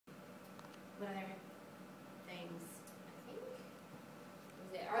what other things? I think,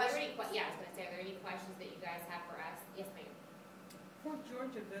 are there any, yeah, I was going to say, are there any questions that you guys have for us? Yes, ma'am. For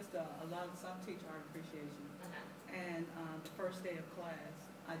Georgia Vista, some teach art appreciation. And the first day of class,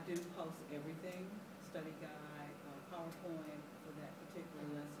 I do post everything, study guide, PowerPoint for that particular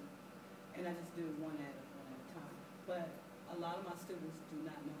lesson. And I just do one at a time. But a lot of my students do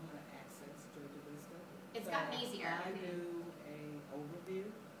not know how to access Georgia Vista. It's gotten easier. I do a overview.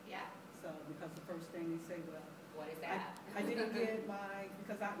 Yeah. So because the first thing they say, well, what is that? I didn't get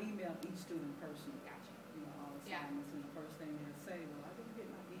because I email each student personally. Gotcha. You know, all assignments, and the first thing they say, well, I didn't get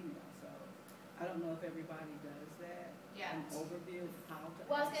my email. So I don't know if everybody does that. Yeah. An overview of how to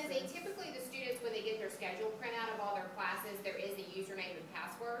Well, I was going to say, typically the students, when they get their schedule printout of all their classes, there is a username and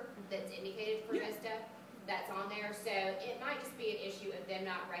password that's indicated for Vista that's on there. So it might just be an issue of them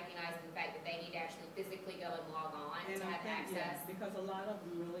not recognizing the fact that they need to actually physically go and log on to have access. Because a lot of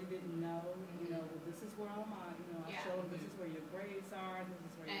them really didn't know, you know, well, this is where all my, you know, I show them this is where your grades are, this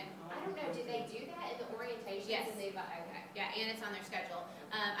is where I don't know, did they do that in the orientation? Yes. Okay. Yeah, and it's on their schedule.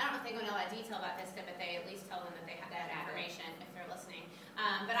 I don't know if they go into a lot of detail about Vista, but they at least tell them that they have that information if they're listening.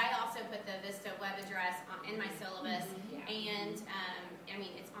 But I also put the Vista web address in my syllabus, and I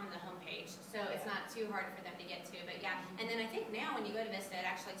mean, it's on the homepage, so it's not too hard for them to get to. But yeah, and then I think now when you go to Vista, it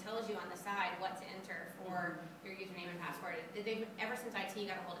actually tells you on the side what to enter for your username and password. Ever since IT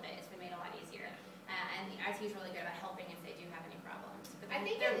got a hold of it, it's been made a lot easier. And the IT is really good about helping if they do have any problems. But I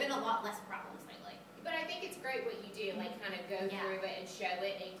think there have been a lot less problems lately. But I think it's great what you do, like kind of go through it and show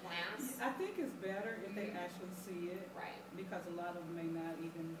it in class. I think it's better if they actually see it. Right. Because a lot of them may not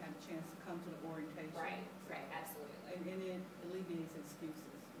even have a chance to come to the orientation. Right, right, absolutely. And it alleviates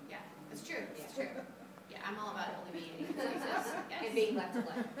excuses. Yeah, it's true, it's true. Yeah, I'm all about alleviating excuses. Yes. And being left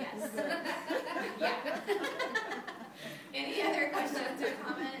alone. Yes. Yeah. Any other questions or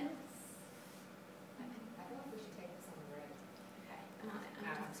comments? I feel like we should take this on the road. Okay, I'm on it.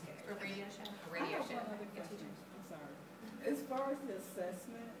 I'm scared. For a radio show? A radio show. One other question. I'm sorry. As far as the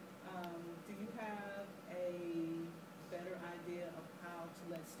assessment, do you have a better idea of how to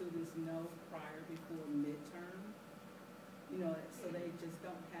let students know before midterm? You know, so they just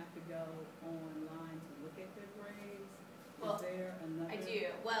don't have to go online to look at their grades? Well, is there another? I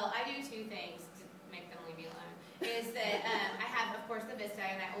do. Well, I do two things to make them leave me alone. Is that I have, of course, the Vista,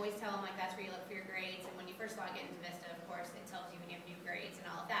 and I always tell them, like, that's where you look for your grades. And when you first log into Vista, of course, it tells you when you have new grades and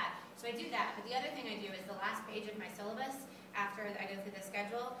all of that. So I do that. But the other thing I do is the last page of my syllabus, after I go through the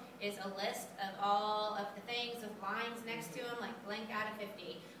schedule, is a list of all of the things with lines next to them, like blank out of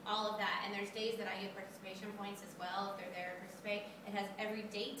 50, all of that. And there's days that I give participation points as well, if they're there to participate. It has every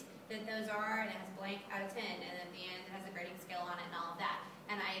date that those are, and it has blank out of 10. And at the end, it has a grading scale on it and all of that.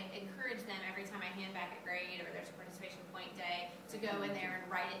 And I encourage them every time I hand back a grade or there's a participation point day to go in there and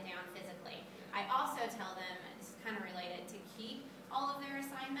write it down physically. I also tell them, this is kind of related, to keep all of their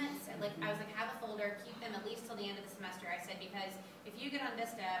assignments. Like I was like, have a folder, keep them at least till the end of the semester. I said, because if you get on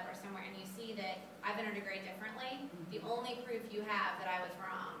Vista or somewhere and you see that I've entered a grade differently, the only proof you have that I was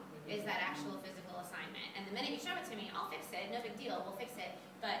wrong is that actual physical assignment. And the minute you show it to me, I'll fix it, no big deal, we'll fix it.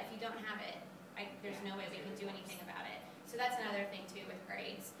 But if you don't have it, there's no way we can do anything about it. So that's another thing too with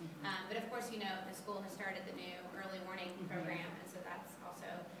grades. But of course, you know, the school has started the new early warning program, and so that's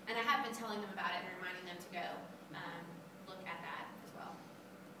also, and I have been telling them about it and reminding them to go look at that as well.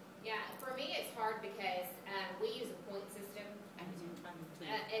 Yeah, for me it's hard because we use a point system.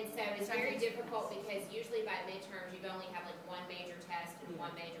 And so it's very difficult because usually by midterms you only have like one major test and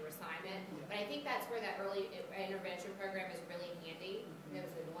one major assignment. But I think that's where that early intervention program is really handy. It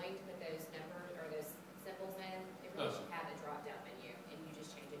was annoying to put those numbers or those symbols in. It really should have a drop down menu and you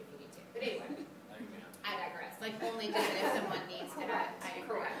just change it if you need to. But anyway, I digress. Like only do it if someone needs to have it.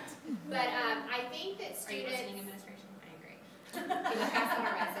 Correct. But I think that students... Are you listening, administration? I agree. Can you pass on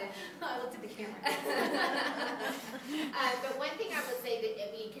our message? I looked at the camera. But one thing I would say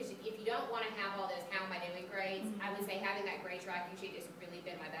that, because if you don't want to have all those how am I doing grades, I would say having that grade tracking sheet has really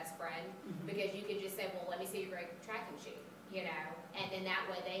been my best friend, because you can just say, well, let me see your grade tracking sheet, you know, and then that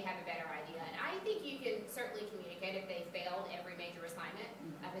way they have a better idea. And I think you can certainly communicate if they failed every major assignment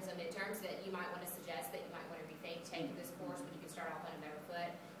up until midterms that you might want to suggest that you might want to rethink taking this course, but you can start off on a better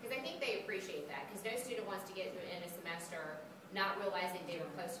foot. Because I think they appreciate that, because no student wants to get to the end of semester not realizing they were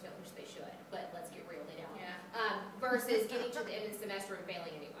close to it, which they should, but let's get real, they don't. Yeah. Versus getting to the end of the semester and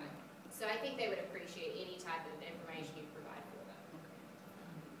failing anyway. So I think they would appreciate any type of information you provide for them.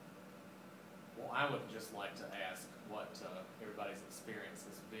 Well, I would just like to ask what everybody's experience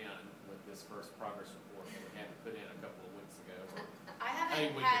has been with this first progress report that we had to put in a couple of weeks ago. I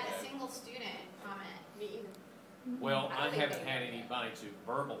haven't had a single student comment. Me either. Well, I haven't had anybody to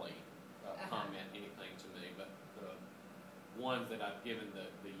verbally comment anything to me, but the ones that I've given the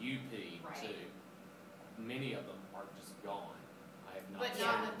UP to, many of them are just gone. I have not seen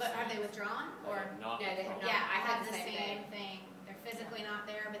them. But are they withdrawn? They have not No, they have withdrawn. Yeah, I Not have the the same same thing. They're physically not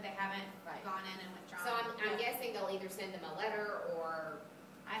there, but they haven't gone in and withdrawn. So I'm guessing they'll either send them a letter or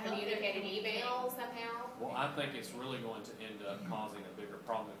I hope communicate an email somehow. Well, I think it's really going to end up causing a bigger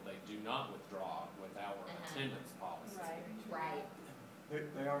problem if they do not withdraw with our attendance policy. Right.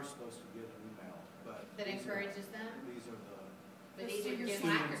 They are supposed to get an email, but. That encourages them? These are But these are your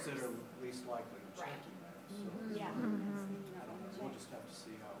students that slackers. are least likely to check Right. emails, so. Yeah. I don't know, we'll just have to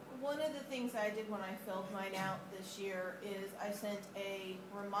see how it works. One of the things I did when I filled mine out this year is I sent a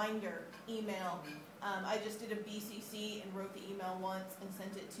reminder email. I just did a BCC and wrote the email once and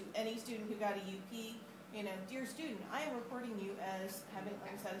sent it to any student who got a UP. You know, dear student, I am reporting you as having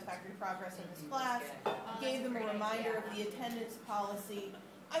unsatisfactory progress in this class. Gave them a reminder of the attendance policy.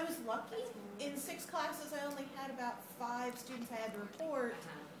 I was lucky. In 6 classes, I only had about 5 students I had to report.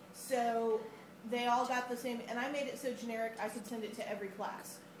 So they all got the same, and I made it so generic I could send it to every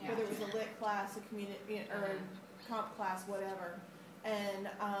class. Whether it was a lit class, a community, or a comp class, whatever. And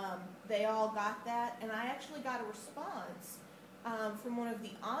they all got that, and I actually got a response from one of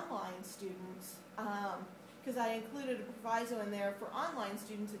the online students, because I included a proviso in there for online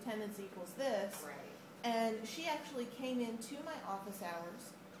students, attendance equals this. Right. And she actually came into my office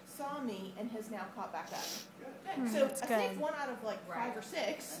hours, saw me, and has now caught back up. So That's I saved good. 1 out of like 5 or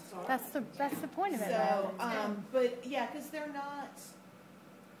 6. That's the point of it. So, though. but yeah, because they're not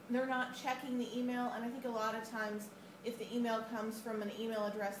checking the email, and I think a lot of times if the email comes from an email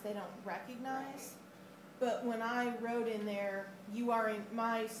address they don't recognize. But when I wrote in there,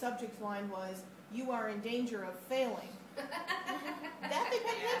 my subject line was, you are in danger of failing. That they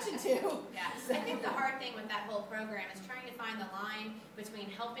pay attention to. Yeah, I think the hard thing with that whole program is trying to find the line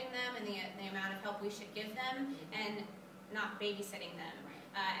between helping them and the amount of help we should give them and not babysitting them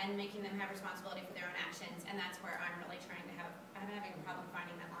and making them have responsibility for their own actions. And that's where I'm really trying to I'm having a problem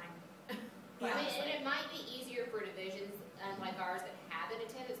finding that line. I mean, and it might be easier for divisions like ours that have an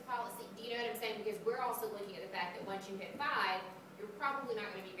attendance policy. Do you know what I'm saying? Because we're also looking at the fact that once you hit 5, you're probably not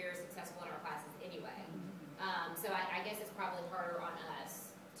going to be very successful in our classes anyway. So I guess it's probably harder on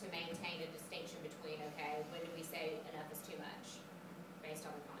us to maintain a distinction between, okay, when do we say enough is too much based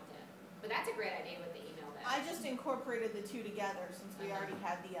on the content. But that's a great idea with the email though. I just incorporated the 2 together since we already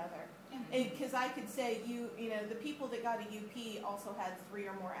had the other. Because I could say you know, the people that got a UP also had 3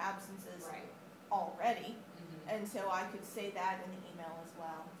 or more absences already. And so I could say that in the email as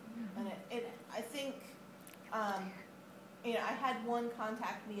well. And I think, you know, I had one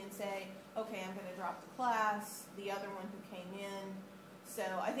contact me and say, okay, I'm going to drop the class, the other one who came in. So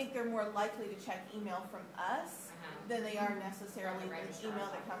I think they're more likely to check email from us than they are necessarily the email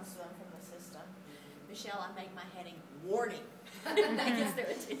that comes to them from the system. Michelle, I make my heading warning. That gets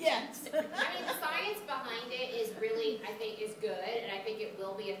their attention. Yes. I mean, the science behind it is really, I think, is good, and I think it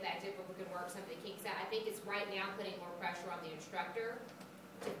will be effective if we can work some of the kinks out. I think it's right now putting more pressure on the instructor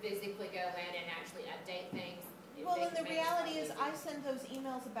to physically go in and actually update things. Well, and the reality is I send those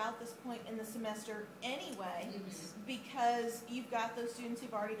emails about this point in the semester anyway, because you've got those students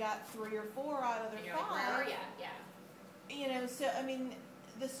who've already got 3 or 4 out of their 5. Yeah. You know, so, I mean,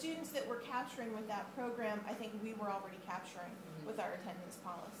 the students that we're capturing with that program, I think we were already capturing with our attendance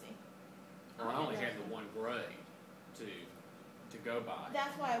policy. Well, I only had the 1 grade to go by.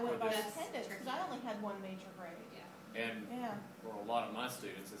 That's why I went by That's attendance, because I only had 1 major grade. And Yeah. for a lot of my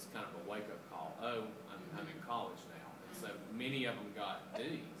students, it's kind of a wake-up call. Oh, I'm in college now. And so many of them got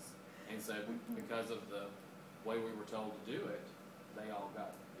D's. And so because of the way we were told to do it, they all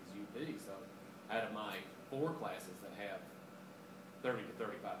got these UPs. So out of my 4 classes that have 30 to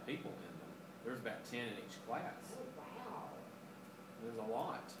 35 people in them, there's about 10 in each class. Oh, wow. There's a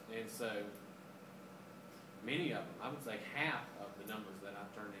lot. And so many of them, I would say half of the numbers that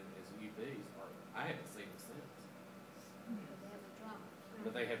I've turned in as UPs I haven't seen them since.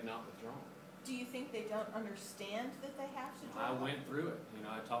 But they have not withdrawn. Do you think they don't understand that they have to I draw? went through it. You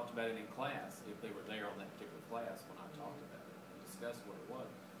know, I talked about it in class, if they were there on that particular class when I talked about it and discussed what it was.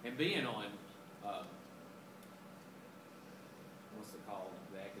 And being on, what's it called,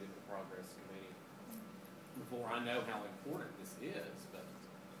 the Academic Progress Committee, before I know how important this is, but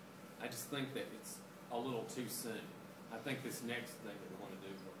I just think that it's a little too soon. I think this next thing that we want to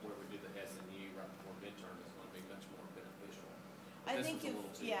do, where we do the SNU right before midterm, is going to be much more beneficial. I This think was a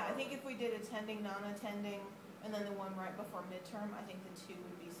little too I early. think if we did attending, non-attending, and then the one right before midterm, I think the 2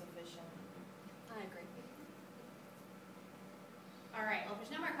 would be sufficient. I agree. All right, well, if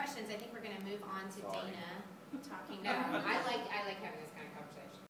there's no more questions, I think we're going to move on to Sorry. Dana talking No, about. I like having this kind of conversation.